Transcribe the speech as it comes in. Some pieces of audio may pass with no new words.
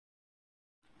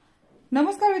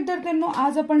नमस्कार विद्यार्थ्यांनो,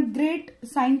 आज आपण ग्रेट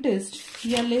सायंटिस्ट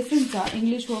या लेसनचा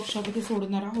इंग्लिश वर्कशॉप इथे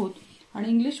सोडणार आहोत. आणि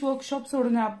इंग्लिश वर्कशॉप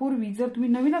सोडण्यापूर्वी जर तुम्ही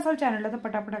नवीन असाल चॅनलला तर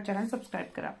पटापट चॅनल सबस्क्राइब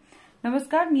करा.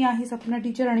 नमस्कार, मी आहे सपना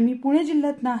टीचर आणि मी पुणे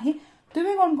जिल्ह्यातून आहे.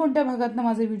 तुम्ही कोणकोणत्या भागातून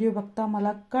माझे व्हिडिओ बघता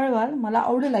मला कळवाल. मला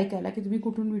आवडेल ऐकायला की तुम्ही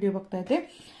कुठून व्हिडिओ बघताय ते.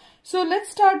 So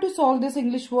let's start to solve this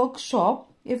English workshop.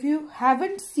 If you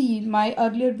haven't seen my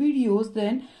earlier videos,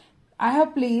 then I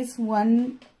have placed one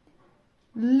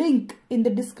link in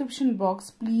the description box.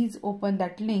 Please open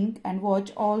that link and watch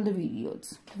all the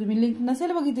videos. तुम्ही link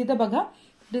नसेल बघितली तर बघा,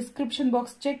 description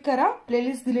box check करा,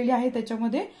 playlist दिलेली आहे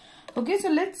त्याच्यामध्ये. Okay,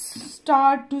 so let's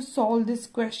start to solve this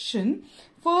question.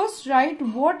 First, write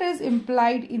what is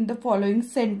implied in the following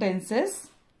sentences.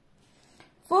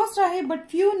 First आहे, but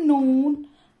few know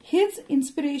his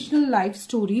inspirational life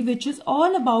story, which is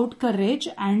all about courage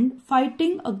and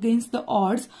fighting against the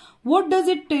odds. What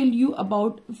does it tell you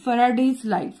about Faraday's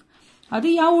life? आता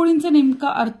या ओळींचा नेमका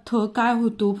अर्थ काय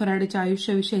होतो फॅराडेच्या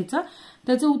आयुष्याविषयीचा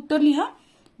त्याचं उत्तर लिहा.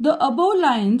 The above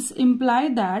lines imply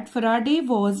that Faraday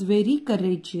was very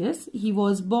courageous. He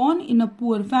was born in a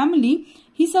poor family.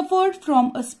 He suffered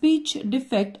from a speech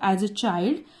defect as a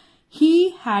child. He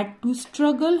had to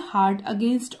struggle hard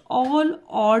against all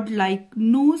odds, like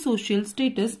no social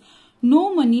status, no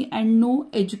money and no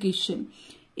education.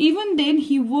 Even then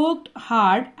he worked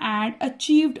hard and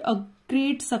achieved a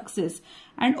great success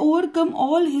and overcome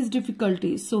all his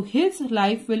difficulties. So his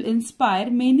life will inspire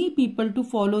many people to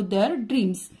follow their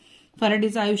dreams.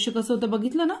 फॅराडेचं आयुष्य कसं होतं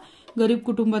बघितलं ना, गरीब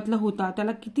कुटुंबातला होता,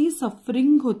 त्याला किती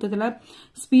सफरिंग होतं, त्याला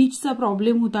स्पीचचा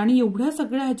प्रॉब्लेम होता आणि एवढ्या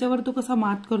सगळ्या ह्याच्यावर तो कसा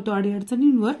मात करतो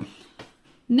अडीअडचणींवर.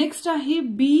 नेक्स्ट आहे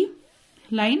बी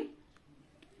line.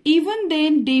 Even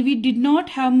then, Davy did not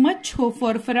have much hope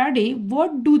for Faraday.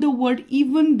 What do the word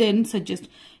even then suggest?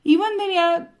 Even then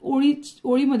या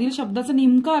ओळीमधील शब्दाचा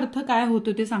नेमका अर्थ काय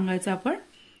होतो ते सांगायचं आपण.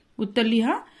 उत्तर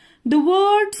लिहा. The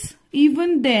words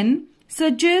even then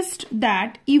suggest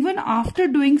that even after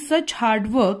doing such hard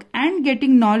work and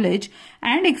getting knowledge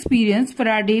and experience,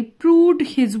 Faraday proved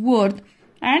his worth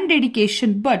and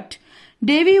dedication. But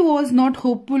Davy was not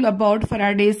hopeful about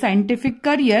Faraday's scientific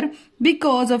career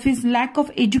because of his lack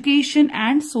of education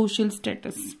and social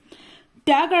status.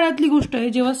 त्या काळातली गोष्ट आहे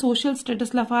जेव्हा social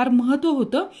स्टेटसला फार महत्व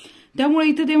होतं. त्यामुळे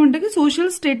इथे ते म्हणतात की सोशल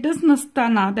स्टेटस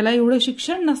नसताना, त्याला एवढं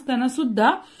शिक्षण नसताना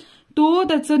सुद्धा तो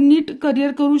त्याचं नीट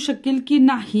करिअर करू शकेल की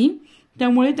नाही,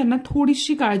 त्यामुळे त्यांना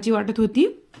थोडीशी काळजी वाटत होती.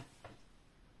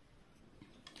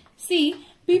 C,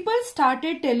 people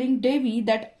started telling Davy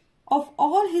that of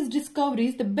all his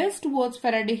discoveries, the best was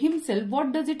Faraday himself.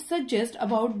 What does it suggest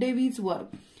about Davy's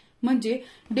work? म्हणजे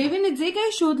डेव्हीने जे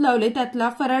काही शोध लावले त्यातला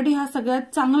फॅराडे हा सगळ्यात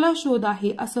चांगला शोध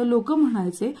आहे असं लोक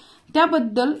म्हणायचे.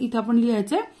 त्याबद्दल इथे आपण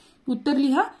लिहायचंय. उत्तर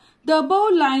लिहा. The above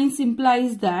lines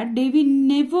implies that Davy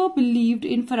never believed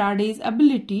in Faraday's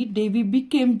ability. Davy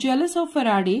became jealous of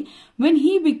Faraday when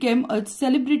he became a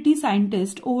celebrity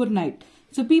scientist overnight.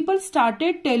 So people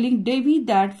started telling Davy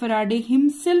that Faraday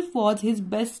himself was his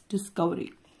best discovery.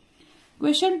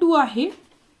 Question 2 आहे.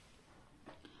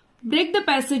 Break the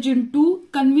passage into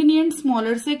convenient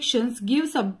smaller sections. Give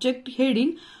subject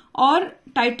heading or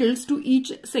titles to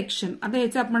each section. आता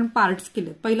याचे आपण parts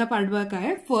केले. पहिला part बघा काय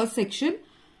आहे. First section.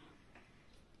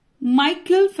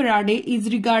 Michael Faraday is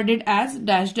regarded as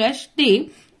dash dash. They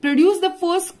produced the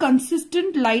first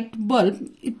consistent light bulb.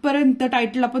 इथपर्यंत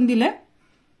title आपण दिलंय.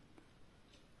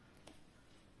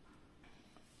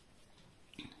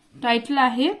 टायटल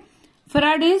आहे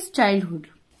फॅराडेज चाइल्डहुड.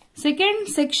 सेकंड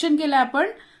सेक्शन केलं आपण.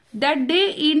 That day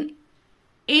in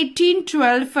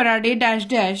 1812 Faraday dash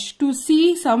dash to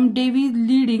C some Dewey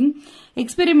leading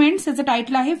experiments. याचं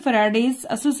title आहे Faraday's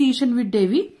association with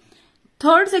Dewey.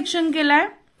 Third section केलाय.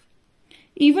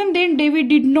 Even then Dewey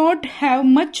did not have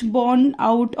much born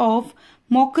out of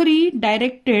mockery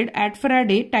directed at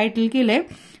Faraday. Title केलंय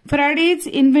Faraday's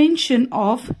invention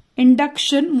of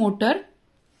induction motor.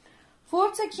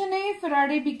 Fourth section है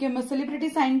Faraday became a celebrity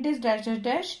scientist dash dash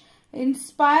dash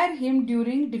inspire him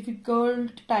during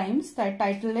difficult times. That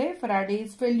title है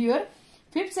Faraday's failure.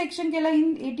 Fifth section केला in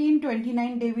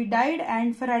 1829 Davy died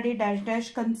and Faraday dash dash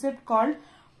concept called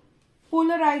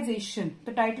polarization.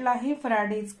 The title आहे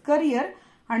Faraday's career.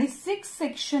 आणि sixth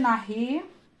section आहे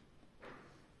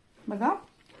बघा.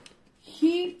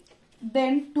 He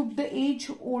then took the age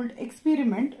old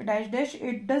experiment dash dash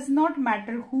it does not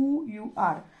matter who you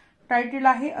are. Title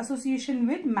आहे association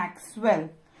with Maxwell.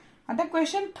 आता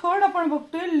question third आपण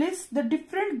बघतोय. List the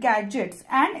different gadgets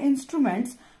and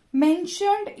instruments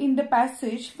mentioned in the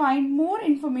passage. Find more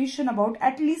information about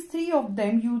at least 3 of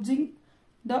them using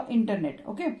the internet.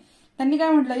 Okay, त्यांनी काय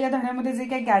म्हटलं, या धड्यामध्ये जे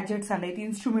काही गॅजेट्स आले,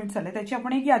 इन्स्ट्रुमेंट्स आले, त्याची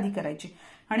आपण एक यादी करायची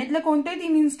आणि इथले कोणते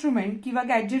 3 इन्स्ट्रुमेंट किंवा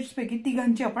गॅजेट्स पैकी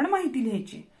तिघांची आपण माहिती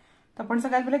लिहायची. तर आपण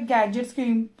सगळ्यात पहिले गॅजेट्स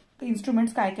किंवा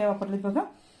इन्स्ट्रुमेंट्स काय काय वापरलेत बघा.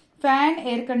 Fan,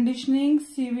 air conditioning,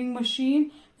 swimming machine,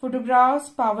 photographs,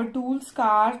 power tools,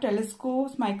 car,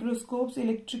 telescopes, मायक्रोस्कोप्स,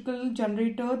 electrical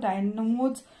generator,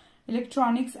 डायनमोज,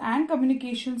 electronics and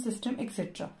communication system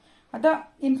etcetera. आता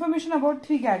इन्फॉर्मेशन अबाउट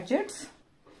 3 गॅजेट्स.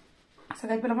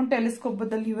 सगळ्यात पहिले आपण टेलिस्कोप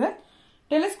बद्दल लिहूया.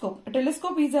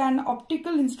 Telescope is an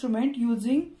optical instrument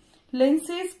using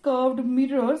lenses, curved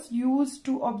mirrors used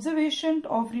to observation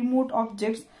of remote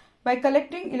objects by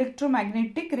collecting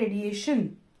electromagnetic radiation.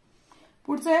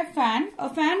 पुढचा आहे fan. A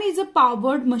fan is a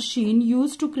powered machine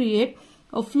used to create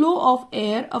a flow of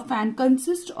air. A fan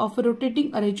consists of a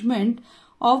rotating arrangement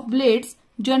of blades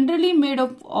generally made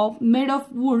of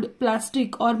wood,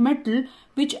 plastic or metal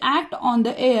which act on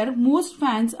the air. Most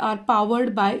fans are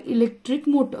powered by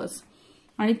electric motors.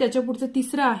 आणि त्याच्या पुढचं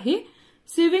तिसरं आहे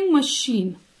sewing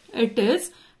machine. It is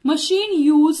machine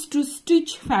used to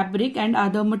stitch fabric and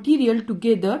other material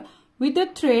together with a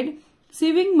thread.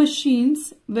 Sewing machines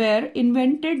were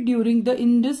invented during the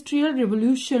Industrial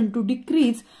Revolution to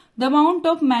decrease the amount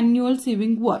of manual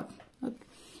sewing work.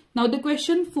 Now the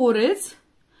question 4 is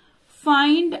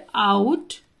find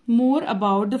out more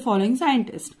about the following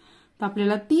scientists. तर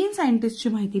आपल्याला 3 सायंटिस्टची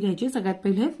माहिती द्यायची. सगळ्यात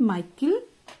पहिले Michael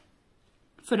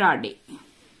Faraday.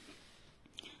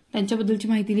 त्यांच्याबद्दलची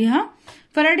माहिती लिहा.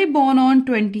 Faraday born on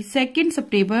 22nd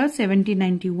September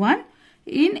 1791.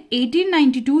 In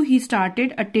 1892, he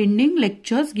started attending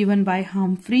lectures given by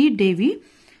Humphrey Davy.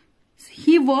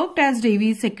 He worked as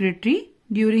Davy's secretary.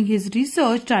 During his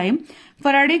research time,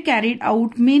 Faraday carried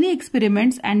out many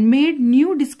experiments and made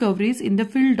new discoveries in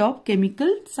the field of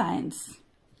chemical science.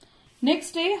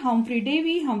 Next day, Humphrey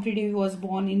Davy. Humphrey Davy was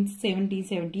born in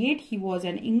 1778. He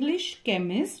was an English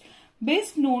chemist,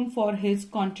 best known for his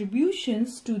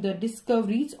contributions to the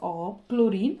discoveries of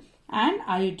chlorine and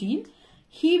iodine.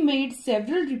 He made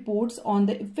several reports on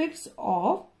the effects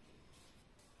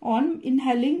on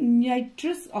inhaling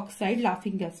nitrous oxide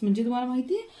laughing gas. म्हणजे तुम्हाला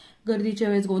माहिती आहे गर्दीच्या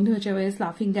वेळेस गोंधळाच्या वेळेस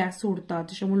laughing gas सोडतात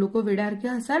त्याच्यामुळे लोक वेड्यासारखे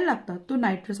हसायला लागतात. तो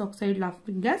नायट्रस ऑक्साइड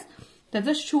लाफिंग गॅस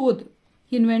त्याचा शोध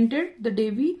इन्व्हेंटेड द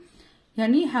डेव्ही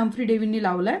यांनी हॅम्फ्री डेव्हीनी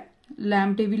लावलाय.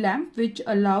 Dewey lamp which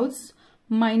allows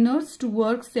miners to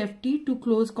work safety to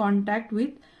close contact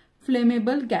with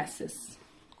flammable gases.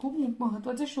 खूप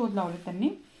महत्त्वाचे शोध लावले त्यांनी.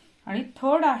 आणि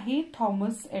थर्ड आहे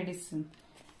Thomas Edison.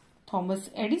 Thomas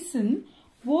Edison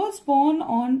was born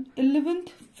on 11th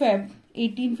Feb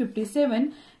 1857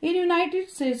 in United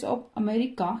States of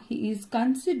America. He is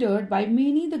considered by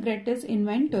many the greatest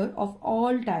inventor of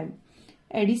all time.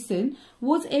 Edison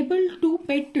was able to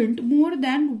patent more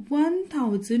than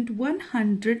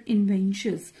 1100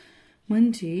 inventions.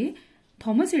 म्हणजे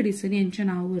Thomas Edison यांच्या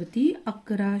नावावरती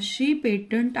 1100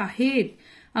 patent आहेत.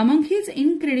 Among his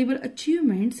incredible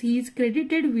achievements, he is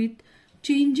credited with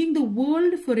changing the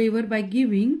world forever by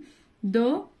giving the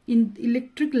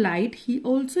electric light. He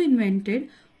also invented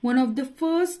one of the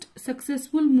first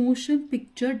successful motion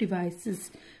picture devices.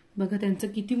 बघा त्यांचं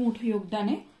किती मोठं योगदान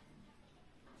आहे.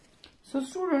 So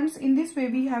students, in this way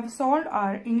we have solved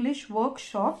our English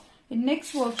workshop. In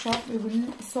next workshop we will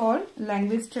solve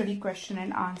language study question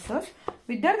and answers.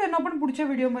 विद्यार्थ्यांना आपण पुढच्या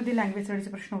व्हिडिओमध्ये लँग्वेज स्टडीचे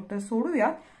प्रश्न उत्तर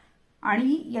सोडूया.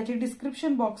 आणि याच्या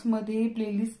डिस्क्रिप्शन बॉक्समध्ये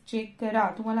प्लेलिस्ट चेक करा.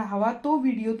 तुम्हाला हवा तो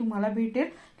व्हिडिओ तुम्हाला भेटेल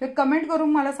किंवा कमेंट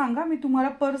करून मला सांगा. मी तुम्हाला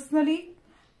पर्सनली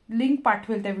लिंक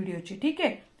पाठवेल त्या व्हिडिओची. ठीक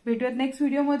आहे. भेटूयात नेक्स्ट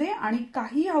व्हिडिओमध्ये. आणि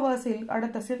काही हवं असेल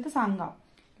अडत असेल तर सांगा.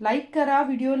 लाईक करा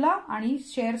व्हिडिओला आणि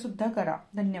शेअर सुद्धा करा.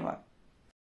 धन्यवाद.